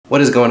What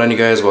is going on, you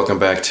guys? Welcome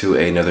back to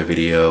another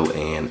video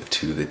and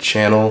to the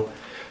channel.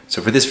 So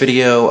for this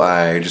video,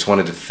 I just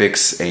wanted to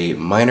fix a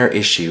minor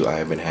issue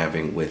I've been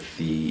having with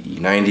the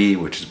E90,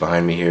 which is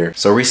behind me here.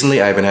 So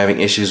recently I've been having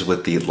issues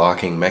with the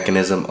locking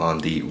mechanism on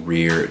the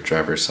rear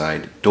driver's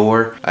side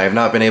door. I have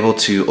not been able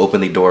to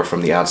open the door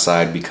from the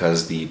outside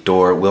because the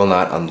door will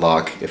not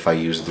unlock if I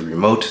use the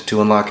remote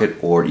to unlock it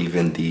or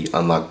even the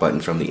unlock button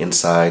from the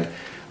inside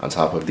on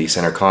top of the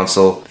center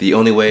console. The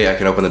only way I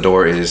can open the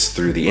door is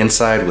through the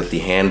inside with the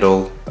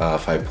handle.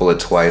 If I pull it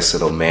twice,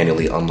 it'll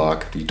manually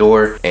unlock the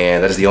door.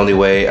 And that is the only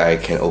way I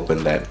can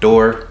open that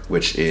door,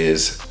 which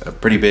is a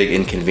pretty big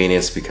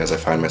inconvenience because I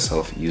find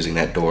myself using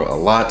that door a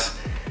lot,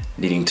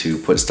 needing to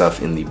put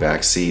stuff in the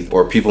back seat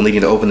or people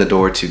needing to open the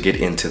door to get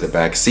into the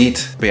back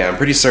seat. But yeah, I'm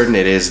pretty certain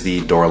it is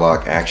the door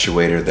lock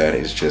actuator that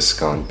has just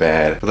gone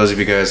bad. For those of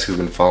you guys who've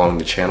been following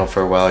the channel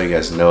for a while, you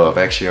guys know I've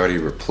actually already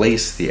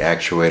replaced the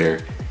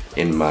actuator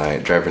in my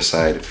driver's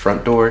side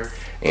front door,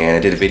 and I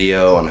did a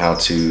video on how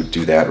to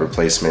do that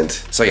replacement.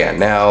 So yeah,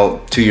 now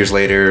 2 years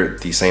later,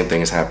 the same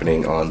thing is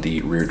happening on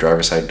the rear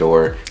driver's side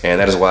door, and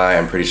that is why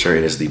I'm pretty sure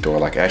it is the door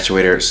lock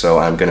actuator. So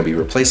I'm going to be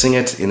replacing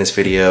it in this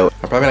video.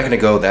 I'm probably not going to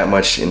go that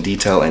much in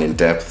detail and in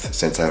depth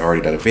since I've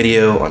already done a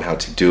video on how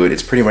to do it.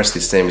 It's pretty much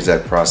the same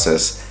exact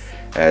process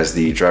as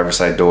the driver's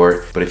side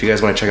door, but if you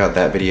guys want to check out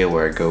that video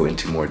where I go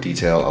into more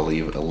detail, I'll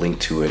leave a link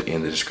to it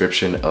in the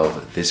description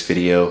of this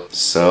video.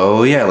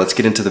 So yeah, let's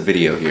get into the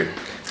video here.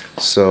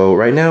 So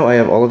right now I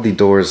have all of the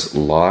doors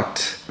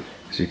locked.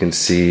 As you can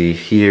see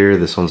here,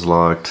 this one's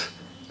locked,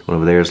 one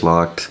over there is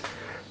locked,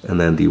 and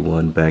then the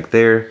one back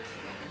there,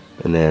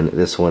 and then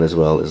this one as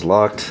well is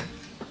locked.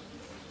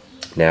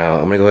 Now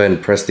I'm gonna go ahead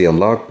and press the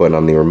unlock button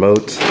on the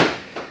remote.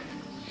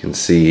 You can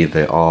see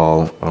they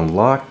all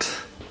unlocked,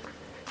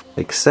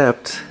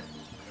 except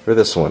for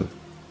this one.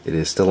 It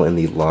is still in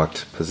the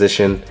locked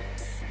position,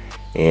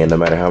 and no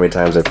matter how many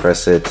times I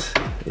press it,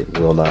 it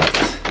will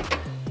not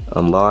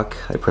unlock.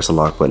 I press the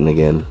lock button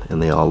again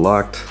and they all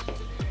locked.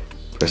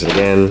 Press it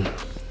again,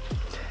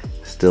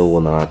 still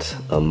will not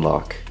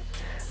unlock.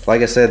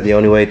 Like I said, the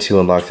only way to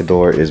unlock the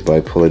door is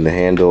by pulling the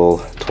handle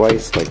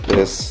twice like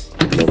this,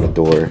 and then the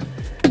door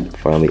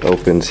finally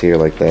opens here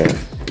like that.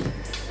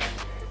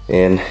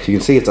 And you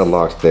can see it's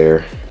unlocked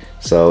there.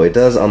 So it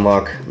does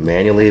unlock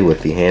manually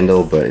with the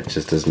handle, but it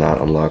just does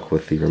not unlock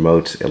with the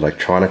remote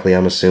electronically,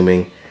 I'm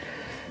assuming.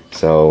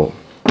 So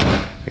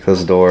I close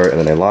the door and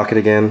then I lock it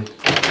again,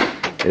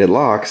 and it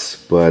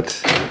locks,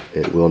 but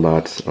it will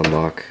not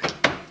unlock.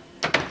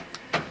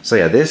 So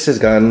yeah, this has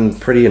gotten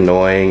pretty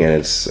annoying, and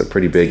it's a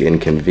pretty big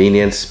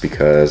inconvenience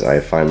because I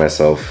find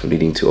myself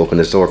needing to open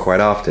this door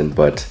quite often,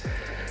 but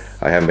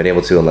I haven't been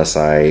able to unless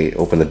I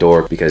open the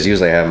door, because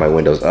usually I have my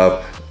windows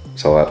up.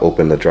 So I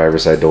open the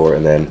driver's side door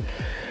and then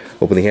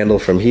open the handle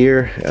from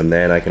here, and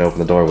then I can open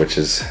the door, which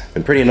has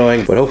been pretty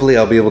annoying. But hopefully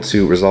I'll be able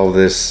to resolve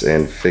this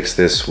and fix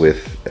this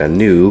with a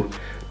new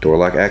door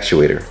lock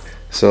actuator.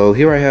 So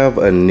here I have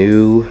a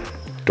new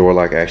door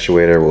lock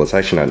actuator. Well, it's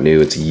actually not new,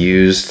 it's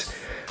used,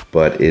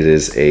 but it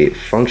is a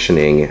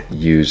functioning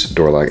used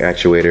door lock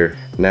actuator.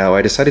 Now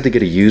I decided to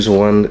get a used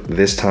one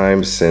this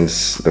time,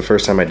 since the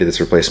first time I did this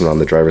replacement on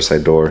the driver's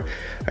side door,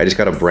 I just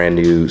got a brand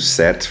new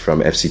set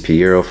from FCP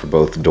Euro for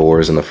both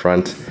doors and the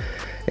front.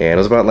 And it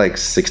was about like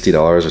 $60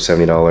 or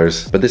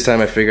 $70. But this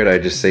time I figured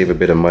I'd just save a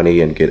bit of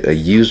money and get a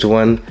used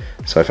one.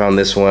 So I found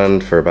this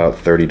one for about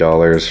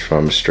 $30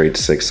 from Straight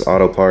Six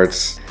Auto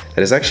Parts.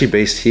 That is actually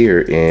based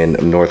here in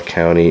North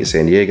County,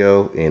 San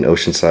Diego. In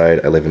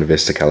Oceanside, I live in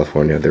Vista,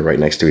 California. They're right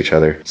next to each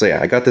other. So yeah,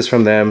 I got this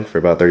from them for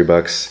about 30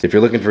 bucks. If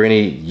you're looking for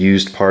any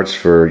used parts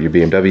for your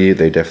BMW,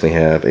 they definitely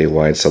have a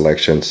wide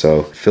selection.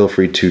 So feel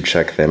free to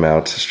check them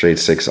out, Straight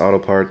Six Auto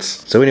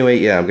Parts. So anyway,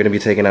 yeah, I'm gonna be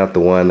taking out the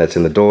one that's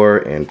in the door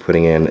and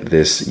putting in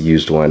this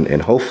used one,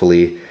 and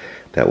hopefully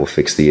that will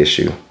fix the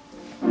issue.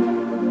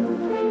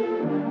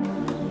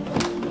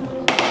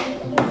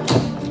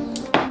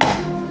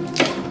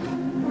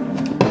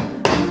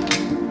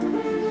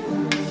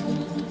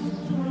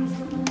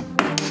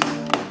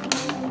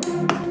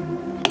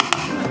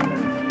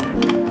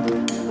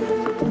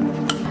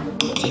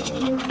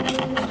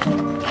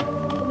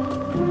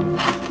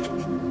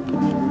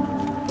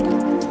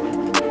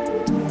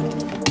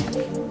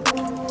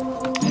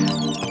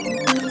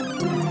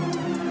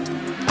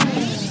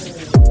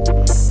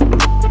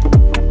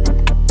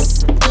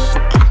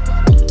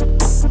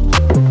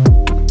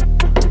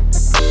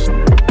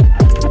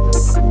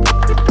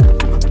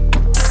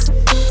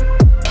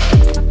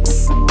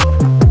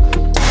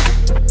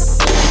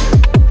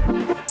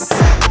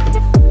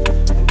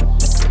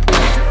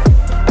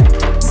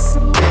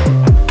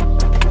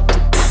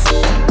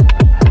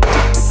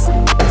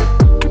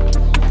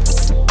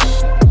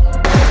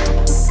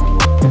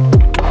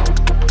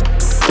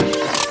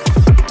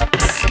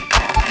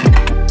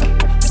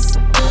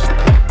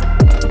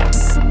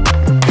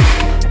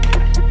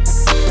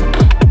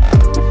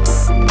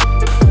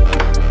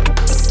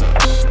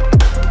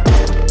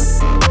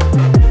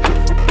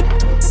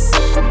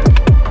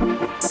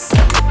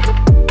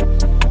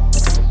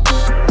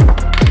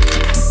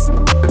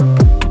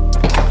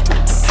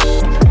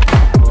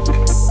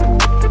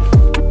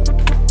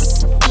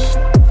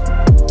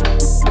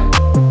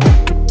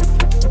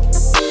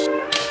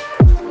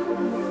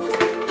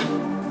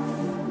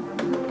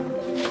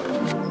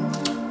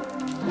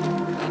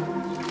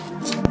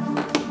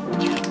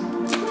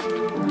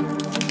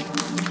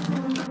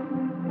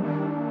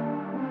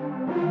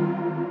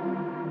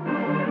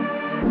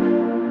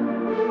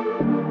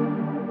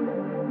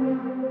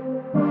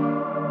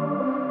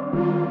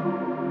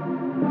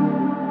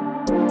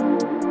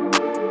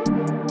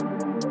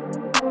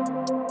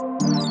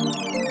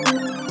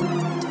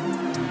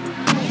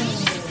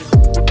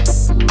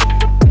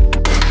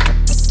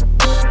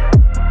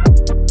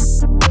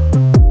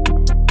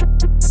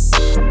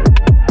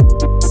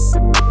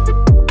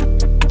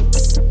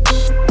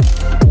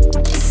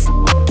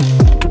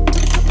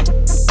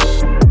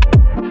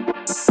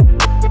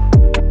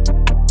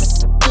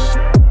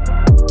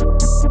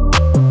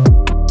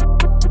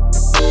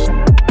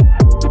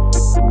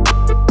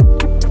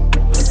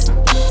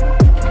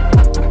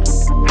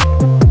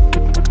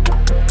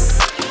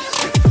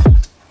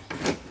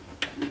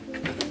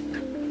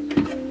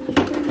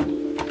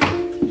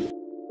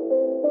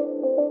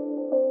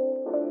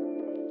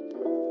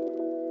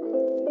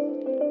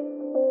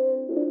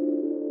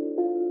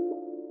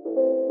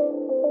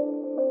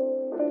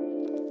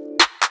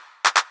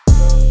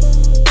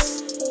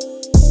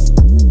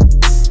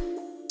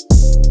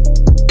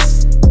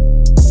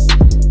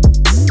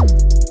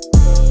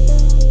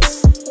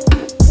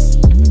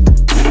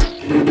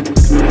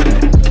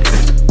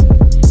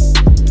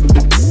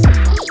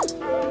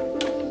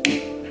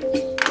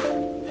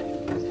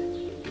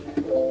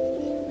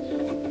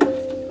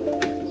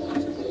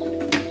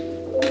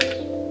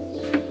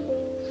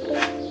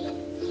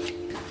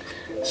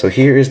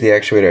 here is the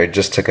actuator I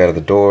just took out of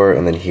the door,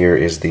 and then here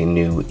is the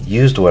new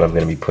used one I'm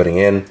going to be putting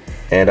in.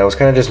 And I was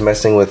kind of just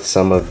messing with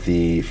some of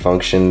the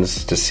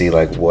functions to see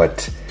like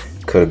what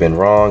could have been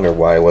wrong or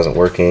why it wasn't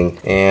working.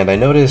 And I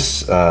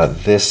noticed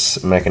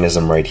this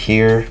mechanism right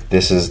here.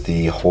 This is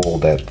the hole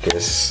that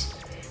this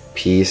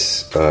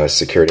piece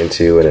secured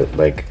into, and it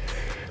like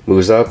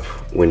moves up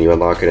when you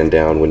unlock it and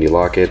down when you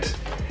lock it.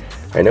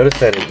 I noticed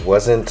that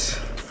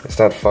it's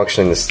not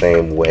functioning the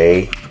same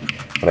way.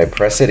 When I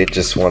press it, it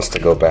just wants to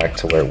go back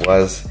to where it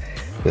was.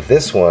 With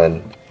this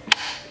one,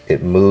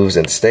 it moves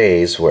and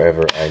stays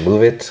wherever I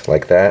move it,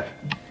 like that.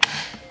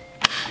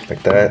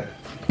 Like that.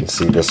 You can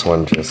see this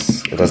one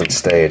it doesn't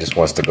stay, it just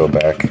wants to go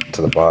back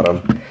to the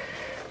bottom.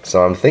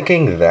 So I'm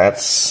thinking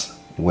that's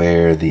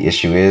where the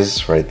issue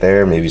is, right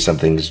there. Maybe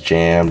something's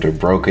jammed or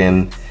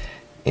broken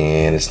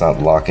and it's not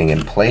locking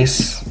in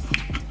place.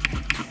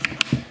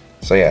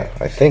 So yeah,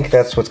 I think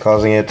that's what's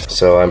causing it.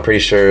 So I'm pretty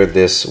sure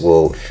this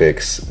will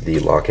fix the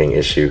locking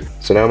issue.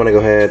 So now I'm gonna go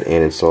ahead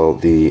and install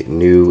the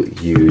new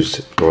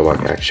used door lock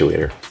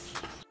actuator.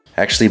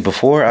 Actually,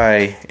 before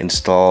I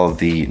install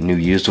the new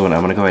used one,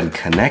 I'm gonna go ahead and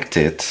connect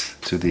it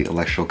to the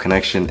electrical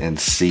connection and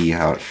see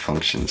how it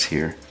functions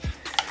here.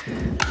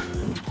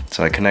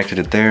 So I connected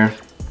it there.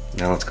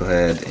 Now let's go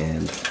ahead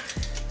and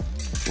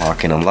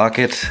lock and unlock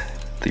it.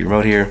 The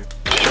remote here.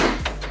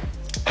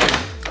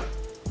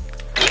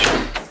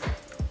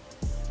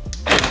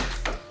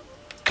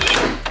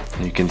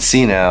 You can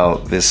see now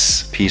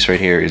this piece right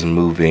here is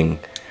moving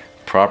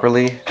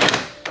properly,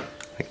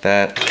 like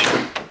that.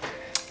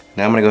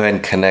 Now I'm gonna go ahead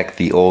and connect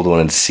the old one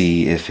and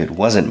see if it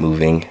wasn't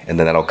moving, and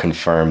then that'll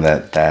confirm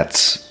that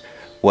that's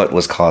what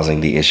was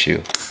causing the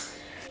issue.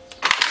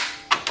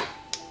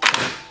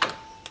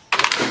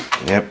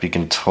 Yep, you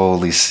can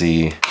totally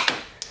see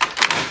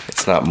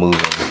it's not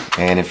moving.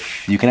 And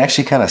if you can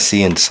actually kind of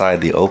see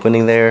inside the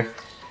opening there,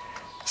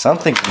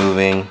 something's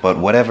moving, but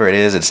whatever it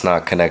is, it's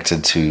not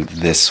connected to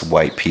this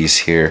white piece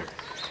here,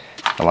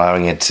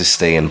 allowing it to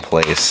stay in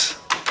place.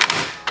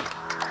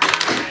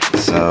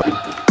 So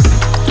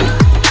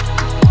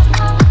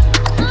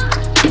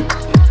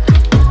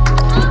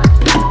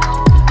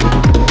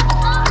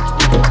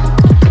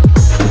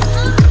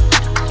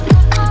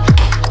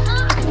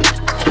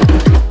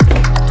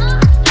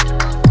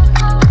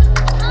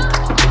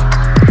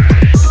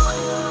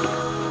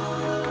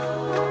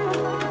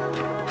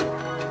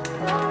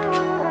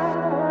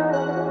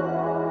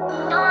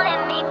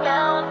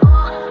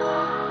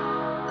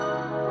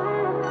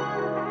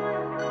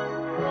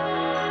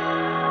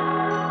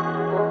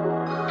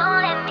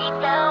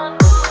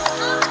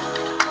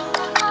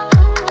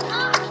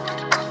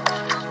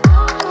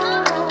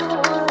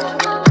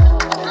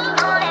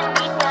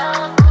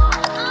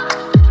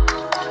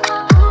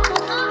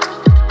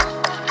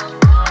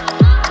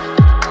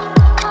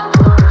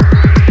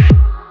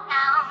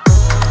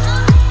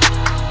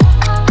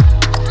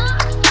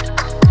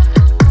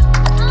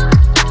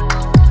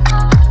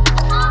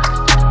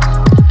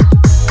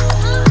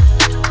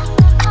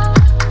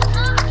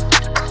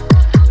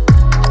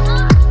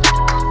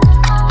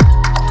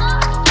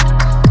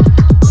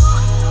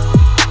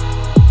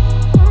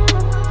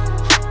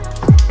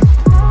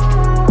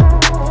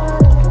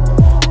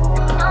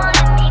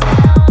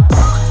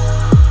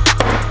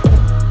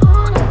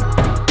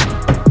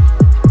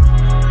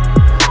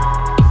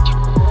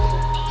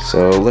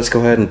let's go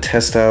ahead and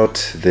test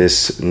out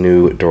this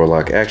new door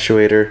lock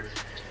actuator.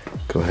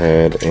 Go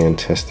ahead and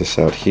test this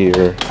out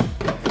here.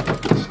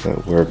 So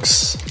that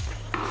works.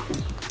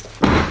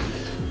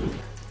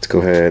 Let's go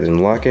ahead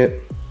and lock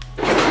it.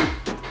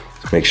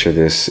 Make sure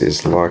this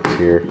is locked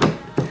here.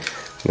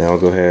 Now I'll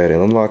go ahead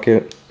and unlock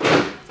it.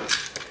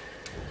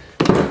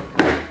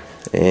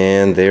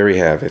 And there we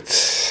have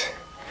it.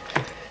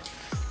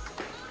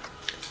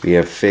 We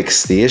have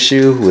fixed the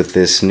issue with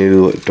this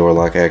new door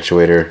lock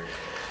actuator.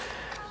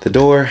 The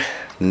door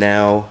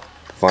now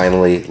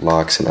finally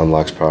locks and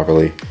unlocks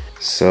properly.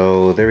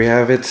 So there we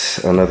have it,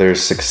 another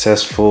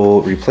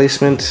successful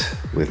replacement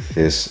with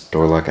this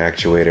door lock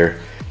actuator.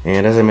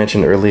 And as I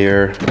mentioned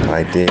earlier,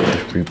 I did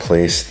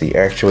replace the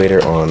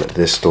actuator on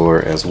this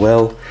door as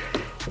well.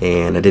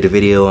 And I did a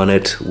video on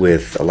it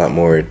with a lot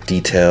more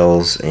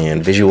details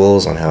and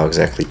visuals on how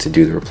exactly to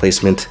do the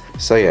replacement.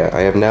 So yeah, I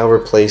have now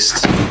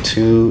replaced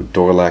 2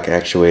 door lock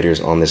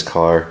actuators on this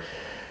car.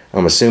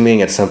 I'm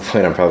assuming at some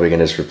point I'm probably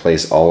gonna just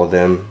replace all of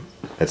them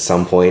at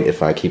some point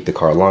if I keep the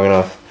car long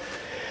enough.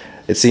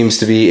 It seems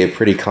to be a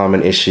pretty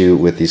common issue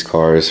with these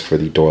cars for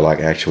the door lock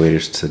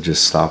actuators to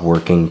just stop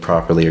working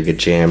properly or get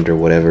jammed or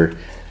whatever.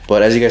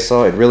 But as you guys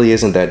saw, it really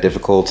isn't that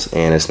difficult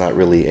and it's not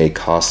really a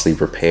costly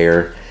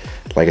repair.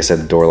 Like I said,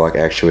 the door lock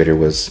actuator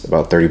was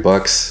about 30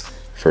 bucks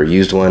for a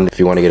used one. If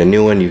you want to get a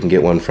new one, you can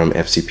get one from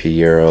FCP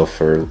Euro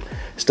for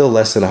still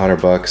less than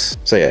 100 bucks.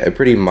 So yeah, a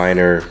pretty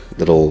minor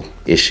little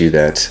issue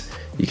that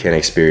you can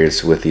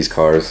experience with these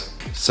cars.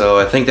 So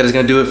I think that is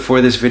gonna do it for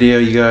this video,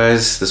 you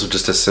guys. This was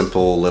just a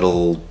simple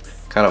little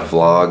kind of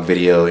vlog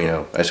video, you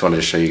know. I just wanted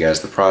to show you guys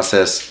the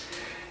process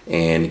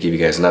and give you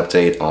guys an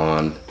update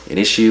on an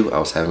issue I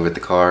was having with the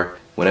car.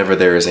 whenever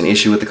there is an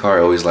issue with the car,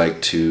 I always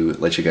like to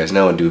let you guys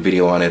know and do a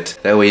video on it.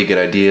 That way you get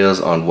ideas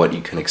on what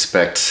you can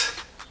expect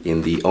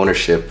in the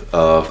ownership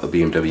of a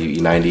BMW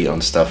E90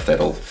 on stuff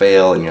that'll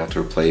fail and you have to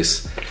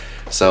replace.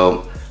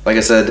 So, like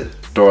I said,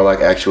 door lock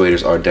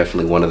actuators are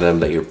definitely one of them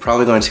that you're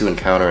probably going to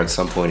encounter at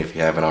some point if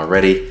you haven't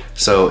already.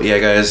 So yeah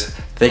guys,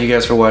 thank you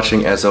guys for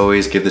watching. As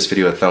always, give this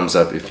video a thumbs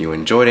up if you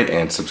enjoyed it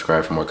and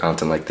subscribe for more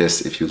content like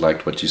this if you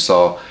liked what you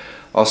saw.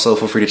 Also,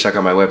 feel free to check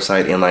out my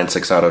website,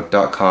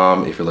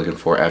 inline6auto.com, if you're looking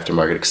for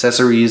aftermarket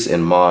accessories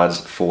and mods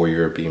for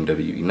your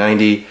BMW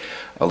E90.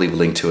 I'll leave a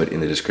link to it in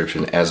the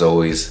description as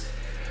always.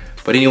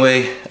 But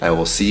anyway, I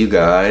will see you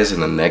guys in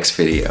the next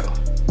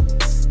video.